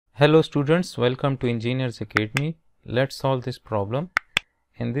Hello students, welcome to Engineers Academy. Let's solve this problem.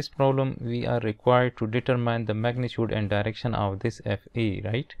 In this problem we are required to determine the magnitude and direction of this FA,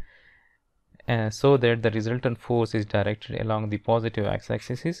 right? So that the resultant force is directed along the positive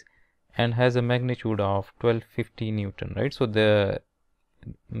x-axis and has a magnitude of 1250 Newton, right? So the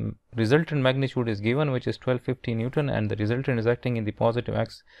resultant magnitude is given, which is 1250 Newton, and the resultant is acting in the positive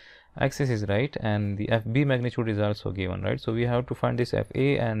axis is right, and the FB magnitude is also given, right? So we have to find this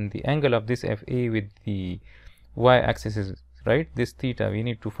FA, and the angle of this FA with the y-axis is right, this theta. We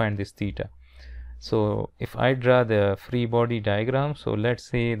need to find this theta. So if I draw the free body diagram, so let's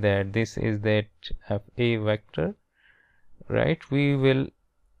say that this is that FA vector, right? We will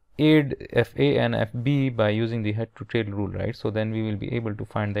aid FA and FB by using the head to tail rule, right? So then we will be able to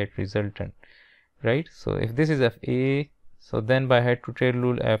find that resultant, right? So if this is FA, so then by head to tail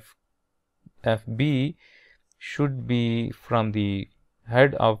rule FB should be from the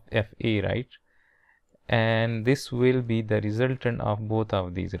head of FA, right? And this will be the resultant of both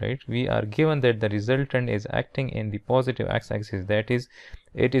of these, right? We are given that the resultant is acting in the positive x-axis, that is,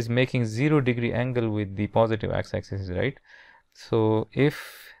 it is making 0-degree angle with the positive x-axis, right? So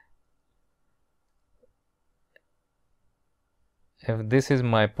if this is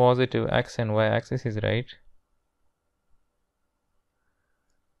my positive x and y axis is right,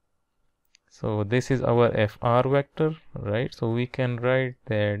 so this is our FR vector, right? So we can write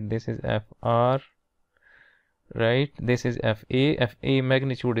that this is FR, right? This is FA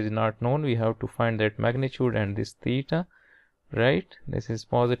magnitude is not known, we have to find that magnitude and this theta, right? This is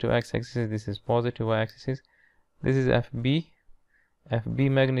positive x-axis, this is positive y-axis, this is FB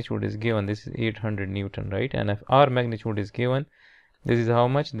magnitude is given, this is 800 Newton, right? And FR magnitude is given, this is how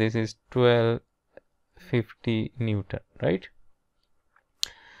much? This is 1250 Newton, right?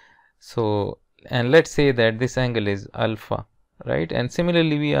 So, and let's say that this angle is alpha, right? And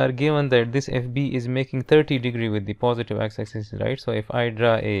similarly we are given that this FB is making 30-degree with the positive x-axis, right? So if I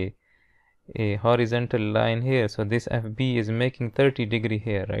draw a horizontal line here, so this FB is making 30-degree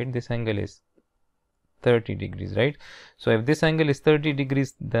here, right? This angle is 30 degrees, right? So if this angle is 30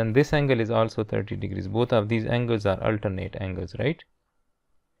 degrees, then this angle is also 30 degrees. Both of these angles are alternate angles, right?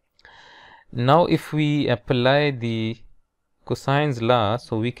 Now if we apply the cosine's law,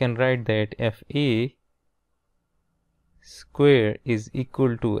 so we can write that FA square is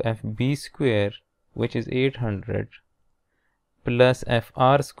equal to FB square, which is 800, plus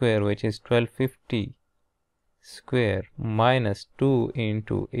FR square, which is 1250 square, minus 2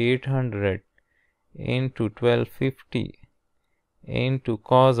 into 800 into 1250 into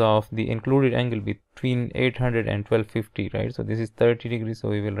cos of the included angle between 800 and 1250, right? So this is 30 degrees, so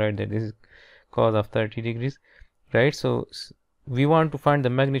we will write that this is cos of 30 degrees, right? So we want to find the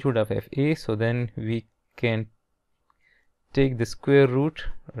magnitude of FA, so then we can take the square root,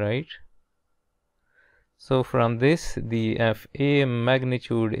 right? So from this the FA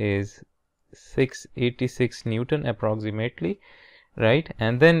magnitude is 686 Newton approximately, right?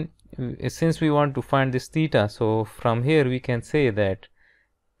 And then since we want to find this theta, so from here we can say that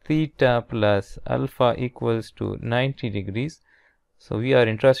theta plus alpha equals to 90 degrees. So we are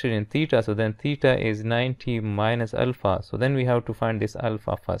interested in theta, so then theta is 90 minus alpha, so then we have to find this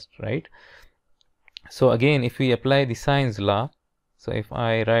alpha first, right? So again, if we apply the sine's law, so if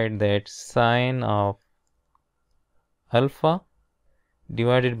I write that sine of alpha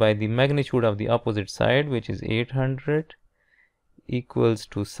divided by the magnitude of the opposite side, which is 800, equals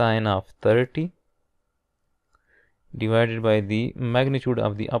to sine of 30 divided by the magnitude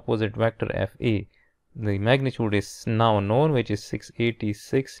of the opposite vector FA. The magnitude is now known, which is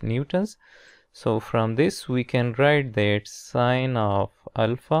 686 newtons. So from this we can write that sine of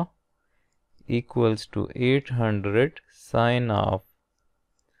alpha equals to 800 sine of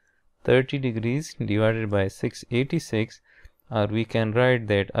 30 degrees divided by 686, or we can write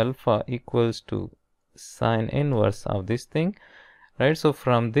that alpha equals to sine inverse of this thing, right? So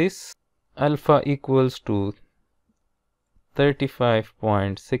from this alpha equals to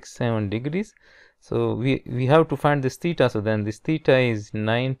 35.67 degrees. So we have to find this theta, so then this theta is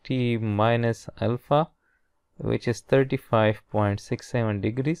 90 minus alpha, which is 35.67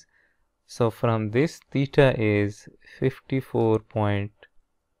 degrees. So from this theta is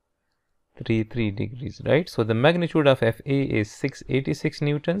 54.33 degrees, right? So the magnitude of FA is 686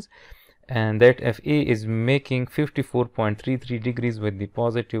 newtons, and that FA is making 54.33 degrees with the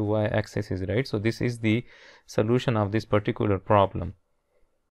positive y-axis, right? So this is the solution of this particular problem.